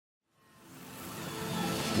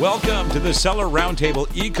Welcome to the Seller Roundtable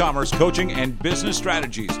e-commerce coaching and business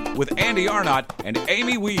strategies with Andy Arnott and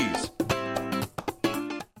Amy Wees.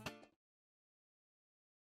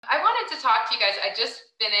 I wanted to talk to you guys. I just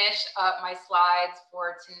finished up my slides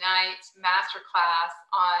for tonight's masterclass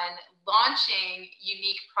on launching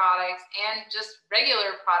unique products and just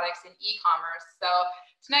regular products in e-commerce. So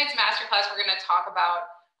tonight's masterclass, we're going to talk about,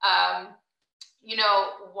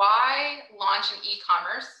 why launch in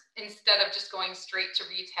e-commerce instead of just going straight to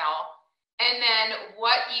retail. And then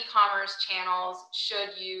what e-commerce channels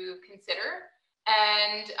should you consider?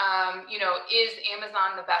 And, is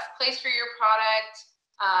Amazon the best place for your product?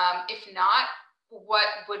 If not,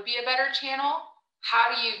 what would be a better channel?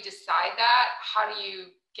 How do you decide that? How do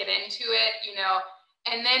you get into it?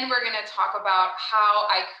 And then we're going to talk about how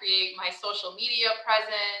I create my social media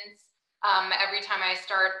presence. Every time I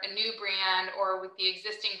start a new brand, or with the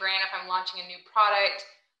existing brand, if I'm launching a new product,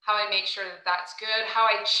 how I make sure that that's good, how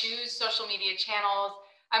I choose social media channels.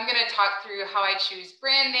 I'm going to talk through how I choose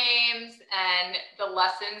brand names and the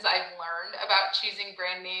lessons I've learned about choosing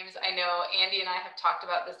brand names. I know Andy and I have talked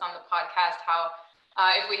about this on the podcast, how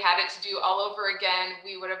if we had it to do all over again,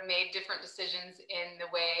 we would have made different decisions in the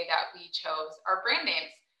way that we chose our brand names.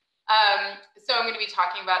 So I'm going to be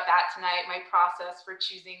talking about that tonight, my process for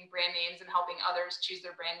choosing brand names and helping others choose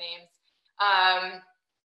their brand names.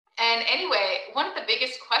 And anyway, one of the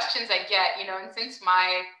biggest questions I get, and since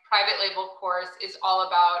my private label course is all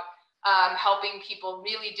about helping people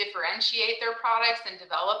really differentiate their products and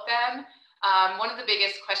develop them, one of the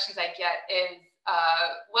biggest questions I get is,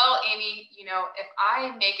 well, Amy, if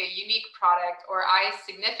I make a unique product or I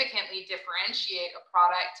significantly differentiate a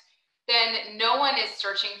product, then no one is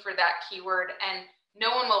searching for that keyword and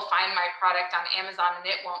no one will find my product on Amazon and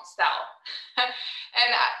it won't sell.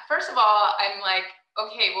 And first of all, I'm like,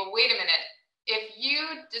 okay, well, wait a minute. If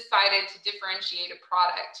you decided to differentiate a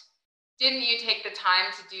product, didn't you take the time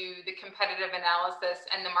to do the competitive analysis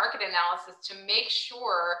and the market analysis to make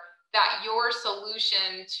sure that your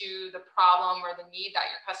solution to the problem or the need that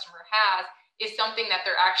your customer has is something that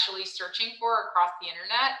they're actually searching for across the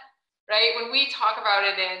internet? Right? When we talk about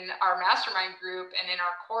it in our mastermind group and in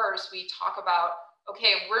our course, we talk about,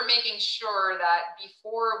 okay, we're making sure that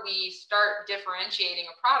before we start differentiating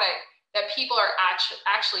a product, that people are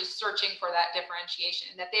actually searching for that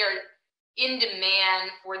differentiation, that they are in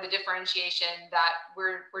demand for the differentiation that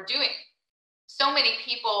we're doing. So many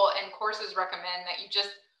people and courses recommend that you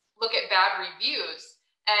just look at bad reviews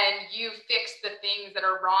and you fix the things that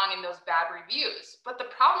are wrong in those bad reviews. But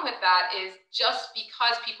the problem with that is just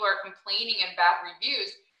because people are complaining in bad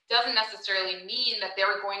reviews doesn't necessarily mean that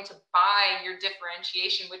they're going to buy your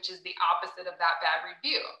differentiation, which is the opposite of that bad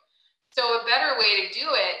review. So a better way to do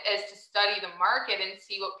it is to study the market and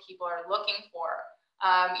see what people are looking for.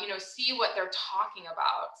 See what they're talking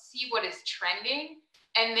about, see what is trending,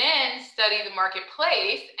 and then study the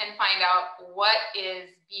marketplace and find out what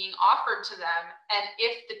is being offered to them and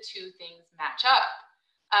if the two things match up.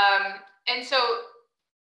 And so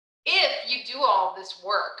if you do all this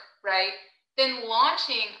work, right, then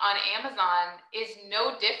launching on Amazon is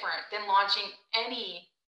no different than launching any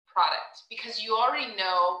product, because you already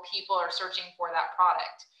know people are searching for that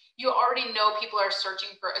product. You already know people are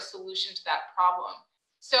searching for a solution to that problem.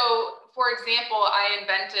 So, for example, I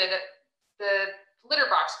invented the litter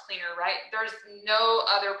box cleaner, right? There's no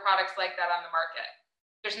other products like that on the market.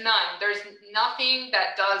 There's none. There's nothing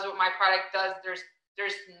that does what my product does. There's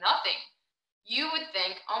nothing. You would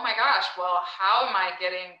think, oh my gosh, well, how am I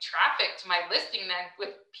getting traffic to my listing then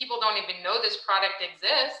with people don't even know this product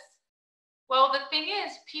exists? Well, the thing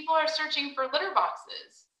is, people are searching for litter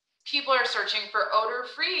boxes. People are searching for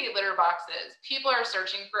odor-free litter boxes. People are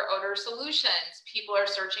searching for odor solutions. People are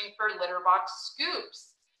searching for litter box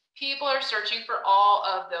scoops. People are searching for all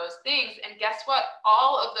of those things. And guess what?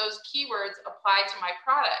 All of those keywords apply to my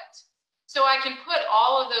product. So I can put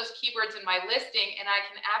all of those keywords in my listing and I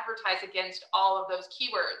can advertise against all of those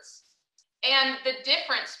keywords. And the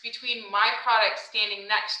difference between my product standing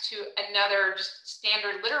next to another just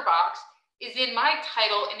standard litter box is in my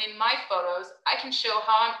title and in my photos, I can show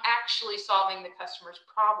how I'm actually solving the customer's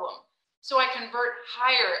problem. So I convert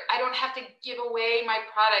higher. I don't have to give away my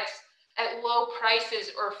products at low prices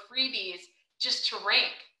or freebies just to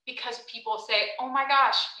rank, because people say, oh my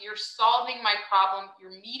gosh, you're solving my problem,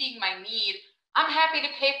 you're meeting my need. I'm happy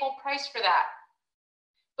to pay full price for that.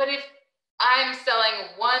 But if I'm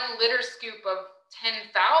selling one litter scoop of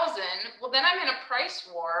 10,000, well, then I'm in a price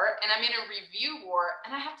war and I'm in a review war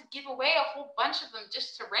and I have to give away a whole bunch of them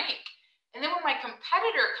just to rank. And then when my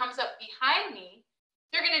competitor comes up behind me,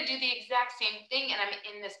 they're going to do the exact same thing and I'm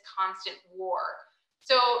in this constant war.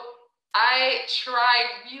 So I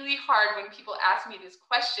try really hard when people ask me this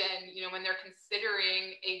question, when they're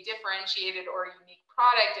considering a differentiated or unique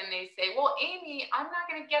product and they say, well, Amy, I'm not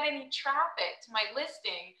going to get any traffic to my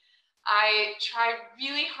listing. I try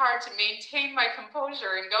really hard to maintain my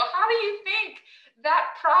composure and go, how do you think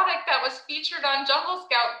that product that was featured on Jungle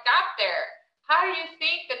Scout got there? How do you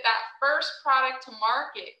think that first product to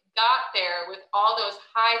market got there with all those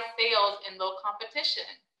high sales and low competition?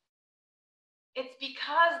 It's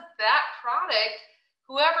because that product,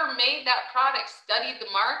 whoever made that product studied the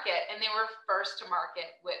market and they were first to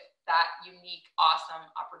market with that unique, awesome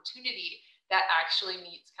opportunity that actually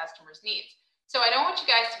meets customers' needs. So I don't want you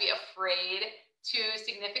guys to be afraid to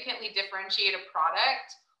significantly differentiate a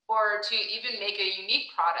product or to even make a unique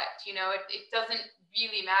product. It doesn't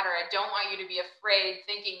really matter. I don't want you to be afraid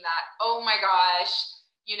thinking that, oh my gosh,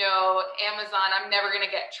 Amazon, I'm never going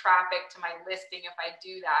to get traffic to my listing if I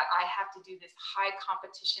do that. I have to do this high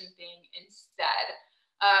competition thing instead.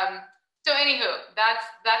 So anywho, that's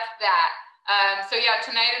that. So yeah,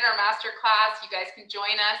 tonight in our masterclass, you guys can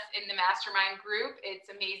join us in the mastermind group. It's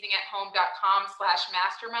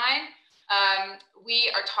amazingathome.com/mastermind.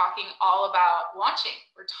 We are talking all about launching.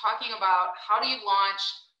 We're talking about how do you launch,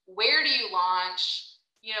 where do you launch,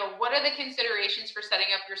 what are the considerations for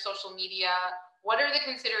setting up your social media? What are the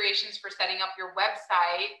considerations for setting up your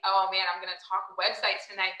website? Oh man, I'm going to talk websites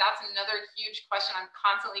tonight. That's another huge question I'm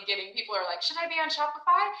constantly getting. People are like, should I be on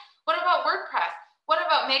Shopify? What about WordPress? What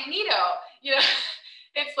about Magneto?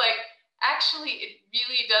 It's like, actually, it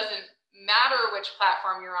really doesn't matter which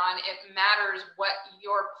platform you're on. It matters what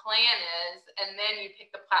your plan is, and then you pick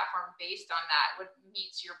the platform based on that, what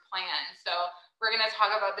meets your plan. So we're going to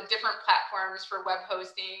talk about the different platforms for web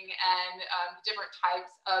hosting and different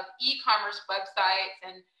types of e-commerce websites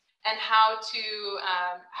and how to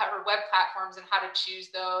have web platforms and how to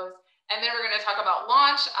choose those. And then we're going to talk about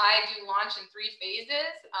launch. I do launch in 3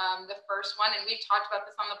 phases. The first one, and we've talked about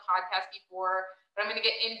this on the podcast before, but I'm going to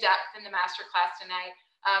get in depth in the masterclass tonight.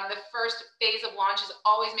 The first phase of launch is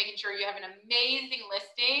always making sure you have an amazing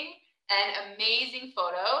listing and amazing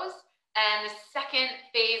photos. And the second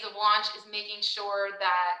phase of launch is making sure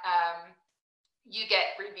that you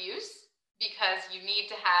get reviews, because you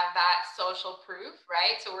need to have that social proof,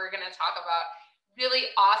 right? So we're going to talk about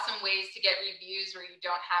really awesome ways to get reviews where you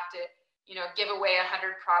don't have to, give away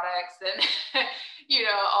 100 products and,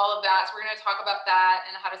 all of that. So we're going to talk about that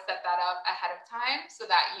and how to set that up ahead of time so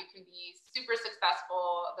that you can be super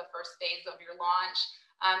successful the first phase of your launch,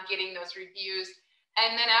 getting those reviews.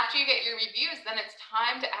 And then after you get your reviews, then it's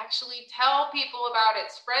time to actually tell people about it.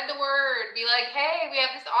 Spread the word. Be like, hey, we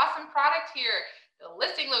have this awesome product here. The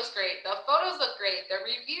listing looks great. The photos look great. The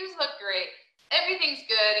reviews look great. Everything's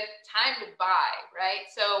good. Time to buy, right?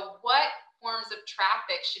 So what forms of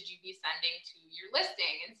traffic should you be sending to your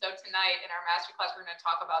listing? And so tonight in our masterclass, we're going to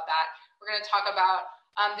talk about that. We're going to talk about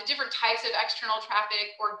the different types of external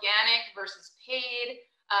traffic, organic versus paid,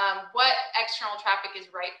 what external traffic is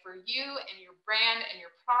right for you and your brand and your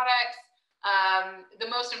products. The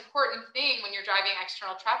most important thing when you're driving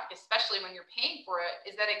external traffic, especially when you're paying for it,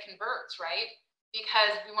 is that it converts, right?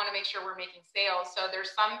 Because we want to make sure we're making sales. So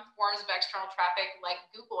there's some forms of external traffic like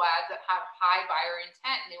Google ads that have high buyer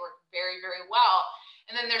intent and they work very, very well.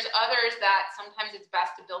 And then there's others that sometimes it's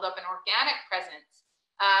best to build up an organic presence.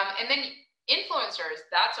 And then influencers,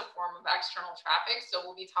 that's a form of external traffic. So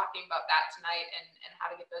we'll be talking about that tonight and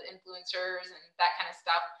how to get the influencers and that kind of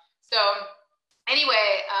stuff. So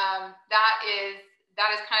anyway, that is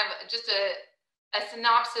kind of just a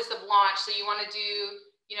synopsis of launch. So you want to do,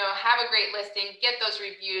 have a great listing, get those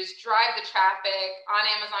reviews, drive the traffic on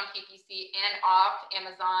Amazon PPC and off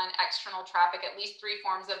Amazon external traffic, at least 3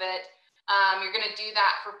 forms of it. You're going to do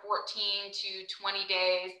that for 14 to 20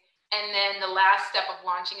 days. And then the last step of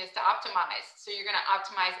launching is to optimize. So you're going to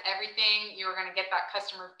optimize everything. You're going to get that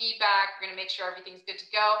customer feedback. You're going to make sure everything's good to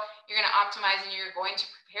go. You're going to optimize and you're going to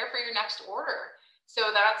prepare for your next order.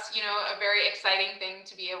 So that's, a very exciting thing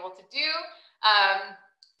to be able to do.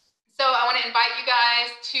 So I want to invite you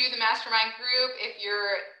guys to the mastermind group if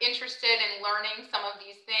you're interested in learning some of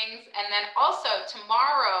these things. And then also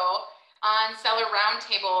tomorrow on Seller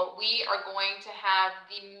Roundtable, we are going to have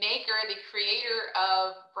the creator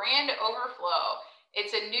of Brand Overflow.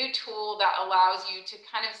 It's a new tool that allows you to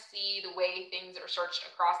kind of see the way things are searched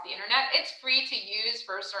across the internet. It's free to use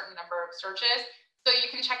for a certain number of searches, so you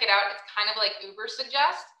can check it out. It's kind of like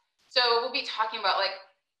Ubersuggest. So we'll be talking about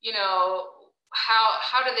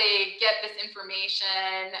how do they get this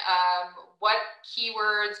information? What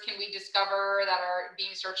keywords can we discover that are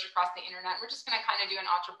being searched across the internet? We're just going to kind of do an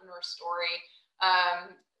entrepreneur story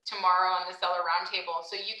tomorrow on the Seller Roundtable.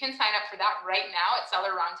 So you can sign up for that right now at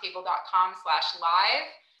sellerroundtable.com/live.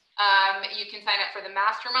 You can sign up for the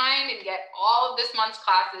mastermind and get all of this month's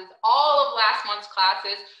classes, all of last month's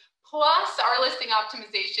classes, plus our listing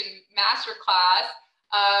optimization masterclass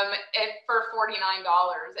for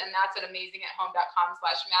 $49. And that's at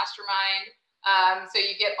amazingathome.com/mastermind. So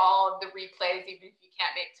you get all of the replays, even if you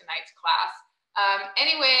can't make tonight's class.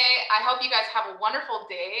 Anyway, I hope you guys have a wonderful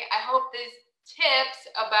day. I hope these tips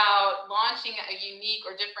about launching a unique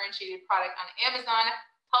or differentiated product on Amazon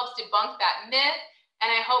helps debunk that myth. And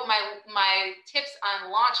I hope my tips on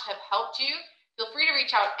launch have helped you. Feel free to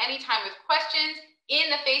reach out anytime with questions in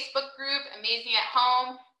the Facebook group, Amazing at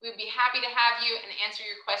Home. We would be happy to have you and answer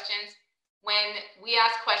your questions. When we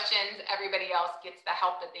ask questions, everybody else gets the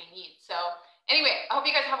help that they need. So anyway, I hope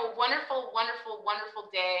you guys have a wonderful, wonderful, wonderful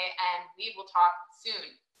day, and we will talk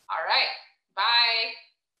soon. All right. Bye.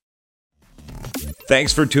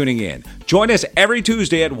 Thanks for tuning in. Join us every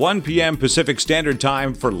Tuesday at 1 p.m. Pacific Standard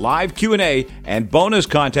Time for live Q&A and bonus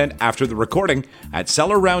content after the recording at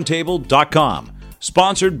sellerroundtable.com.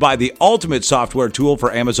 Sponsored by the ultimate software tool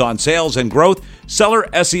for Amazon sales and growth,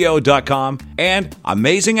 sellerseo.com and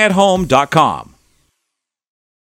amazingathome.com.